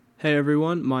Hey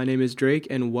everyone, my name is Drake,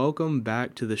 and welcome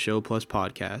back to the Show Plus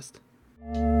podcast.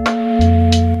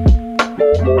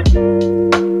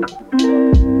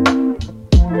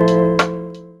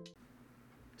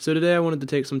 So today I wanted to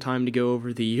take some time to go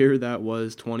over the year that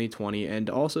was 2020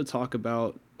 and also talk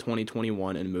about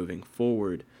 2021 and moving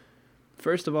forward.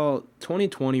 First of all,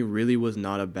 2020 really was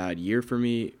not a bad year for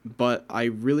me, but I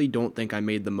really don't think I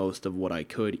made the most of what I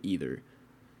could either.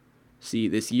 See,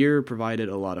 this year provided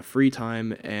a lot of free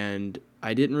time, and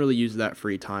I didn't really use that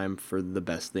free time for the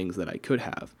best things that I could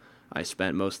have. I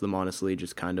spent most of them honestly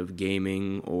just kind of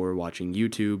gaming or watching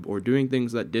YouTube or doing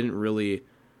things that didn't really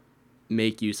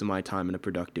make use of my time in a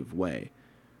productive way.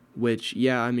 Which,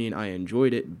 yeah, I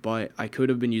enjoyed it, but I could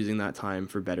have been using that time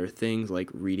for better things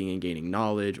like reading and gaining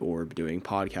knowledge or doing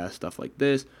podcast stuff like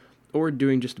this, or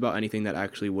doing just about anything that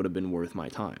actually would have been worth my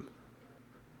time.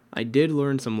 I did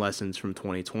learn some lessons from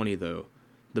 2020 though,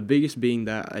 the biggest being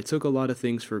that I took a lot of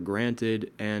things for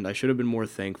granted and I should have been more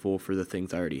thankful for the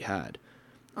things I already had.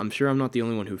 I'm sure I'm not the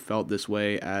only one who felt this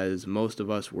way, as most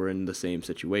of us were in the same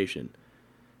situation.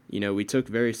 We took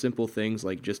very simple things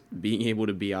like just being able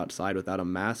to be outside without a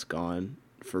mask on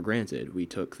for granted. We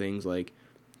took things like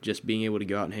just being able to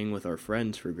go out and hang with our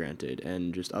friends for granted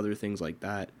and just other things like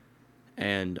that.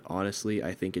 And honestly,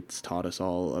 I think it's taught us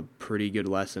all a pretty good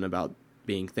lesson about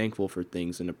being thankful for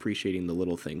things and appreciating the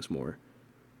little things more.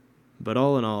 But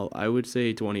all in all, I would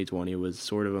say 2020 was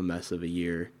sort of a mess of a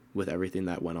year with everything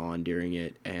that went on during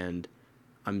it, and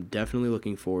I'm definitely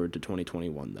looking forward to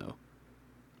 2021 though.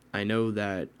 I know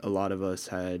that a lot of us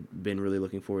had been really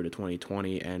looking forward to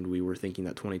 2020, and we were thinking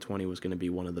that 2020 was going to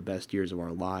be one of the best years of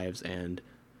our lives, and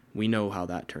we know how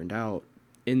that turned out.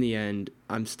 In the end,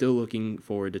 I'm still looking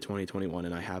forward to 2021,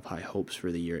 and I have high hopes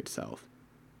for the year itself.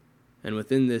 And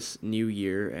within this new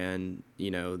year and,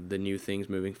 the new things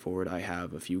moving forward, I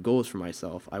have a few goals for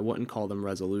myself. I wouldn't call them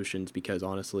resolutions because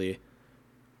honestly,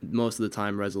 most of the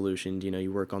time resolutions,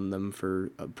 you work on them for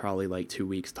probably like 2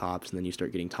 weeks tops and then you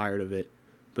start getting tired of it.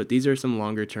 But these are some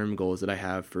longer term goals that I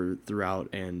have for throughout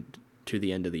and to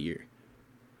the end of the year.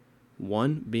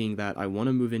 One being that I want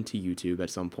to move into YouTube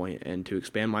at some point and to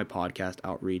expand my podcast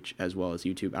outreach as well as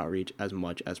YouTube outreach as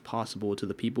much as possible to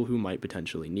the people who might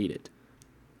potentially need it.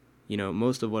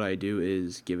 Most of what I do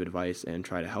is give advice and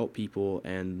try to help people,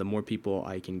 and the more people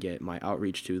I can get my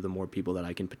outreach to, the more people that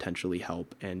I can potentially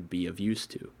help and be of use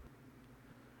to.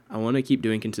 I want to keep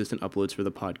doing consistent uploads for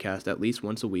the podcast at least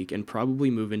once a week and probably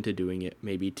move into doing it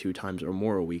maybe 2 times or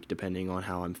more a week depending on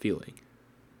how I'm feeling.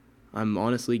 I'm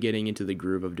honestly getting into the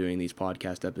groove of doing these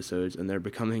podcast episodes, and they're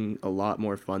becoming a lot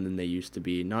more fun than they used to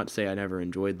be. Not to say I never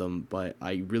enjoyed them, but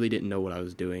I really didn't know what I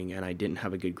was doing and I didn't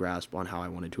have a good grasp on how I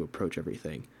wanted to approach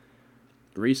everything.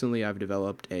 Recently, I've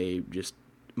developed a just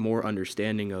more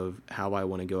understanding of how I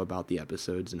want to go about the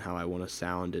episodes and how I want to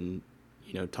sound and,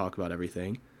 talk about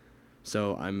everything.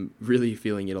 So I'm really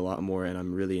feeling it a lot more, and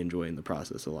I'm really enjoying the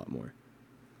process a lot more.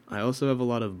 I also have a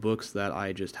lot of books that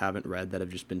I just haven't read that have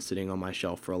just been sitting on my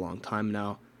shelf for a long time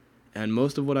now. And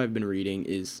most of what I've been reading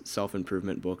is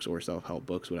self-improvement books or self-help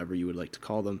books, whatever you would like to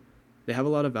call them. They have a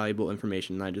lot of valuable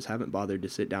information, and I just haven't bothered to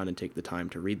sit down and take the time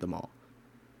to read them all.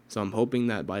 So I'm hoping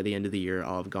that by the end of the year,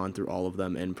 I'll have gone through all of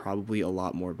them and probably a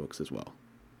lot more books as well.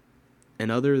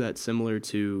 Another that's similar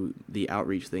to the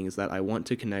outreach thing is that I want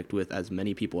to connect with as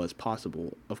many people as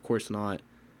possible. Of course, not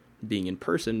being in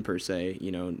person per se,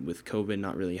 with COVID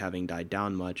not really having died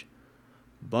down much.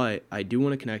 But I do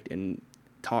want to connect and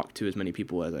talk to as many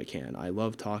people as I can. I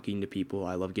love talking to people.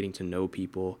 I love getting to know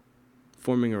people,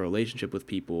 forming a relationship with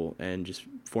people, and just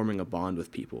forming a bond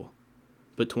with people.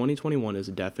 But 2021 is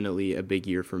definitely a big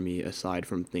year for me aside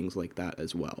from things like that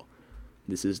as well.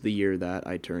 This is the year that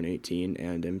I turn 18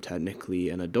 and am technically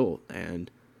an adult, and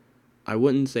I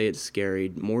wouldn't say it's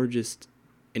scary, more just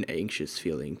an anxious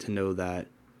feeling to know that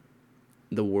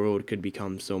the world could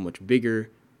become so much bigger,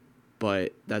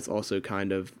 but that's also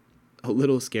kind of a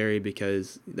little scary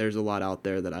because there's a lot out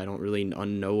there that I don't really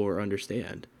know or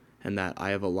understand, and that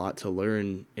I have a lot to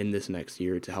learn in this next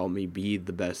year to help me be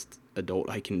the best adult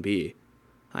I can be.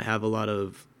 I have a lot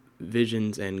of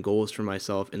visions and goals for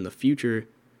myself in the future,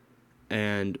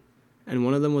 and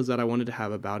one of them was that I wanted to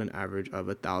have about an average of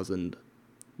 1,000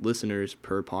 listeners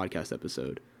per podcast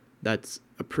episode. That's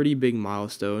a pretty big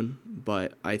milestone,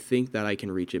 but I think that I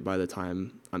can reach it by the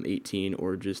time I'm 18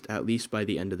 or just at least by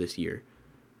the end of this year.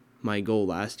 My goal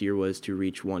last year was to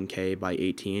reach 1K by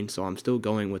 18, so I'm still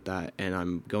going with that, and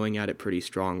I'm going at it pretty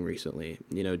strong recently.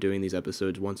 Doing these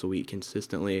episodes once a week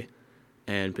consistently,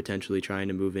 and potentially trying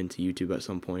to move into YouTube at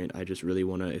some point. I just really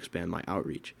want to expand my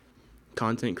outreach.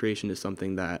 Content creation is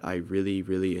something that I really,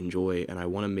 really enjoy, and I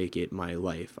want to make it my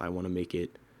life. I want to make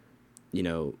it,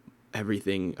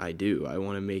 everything I do. I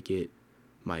want to make it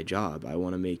my job. I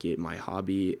want to make it my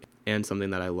hobby and something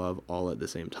that I love all at the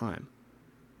same time.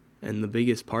 And the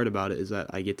biggest part about it is that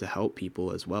I get to help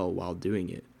people as well while doing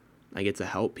it. I get to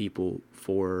help people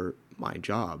for my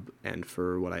job and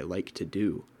for what I like to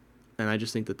do. And I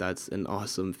just think that that's an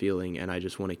awesome feeling, and I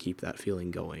just want to keep that feeling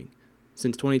going.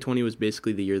 Since 2020 was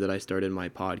basically the year that I started my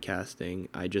podcasting,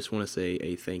 I just want to say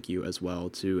a thank you as well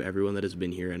to everyone that has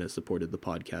been here and has supported the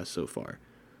podcast so far.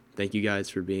 Thank you guys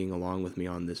for being along with me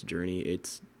on this journey.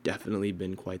 It's definitely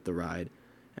been quite the ride,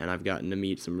 and I've gotten to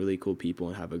meet some really cool people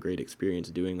and have a great experience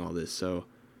doing all this. So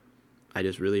I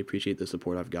just really appreciate the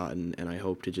support I've gotten, and I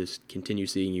hope to just continue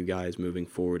seeing you guys moving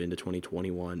forward into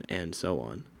 2021 and so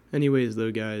on. Anyways,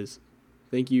 though, guys,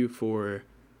 thank you for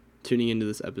tuning into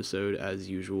this episode as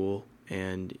usual.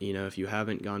 And, if you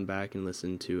haven't gone back and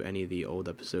listened to any of the old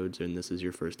episodes and this is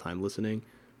your first time listening,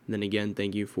 then again,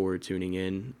 thank you for tuning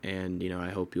in. And,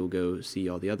 I hope you'll go see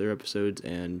all the other episodes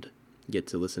and get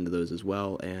to listen to those as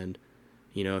well. And,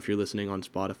 if you're listening on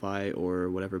Spotify or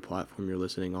whatever platform you're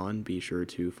listening on, be sure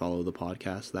to follow the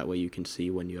podcast. That way you can see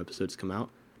when new episodes come out.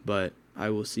 But I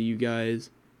will see you guys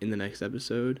in the next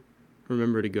episode.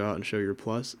 Remember to go out and show your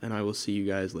plus, and I will see you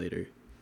guys later.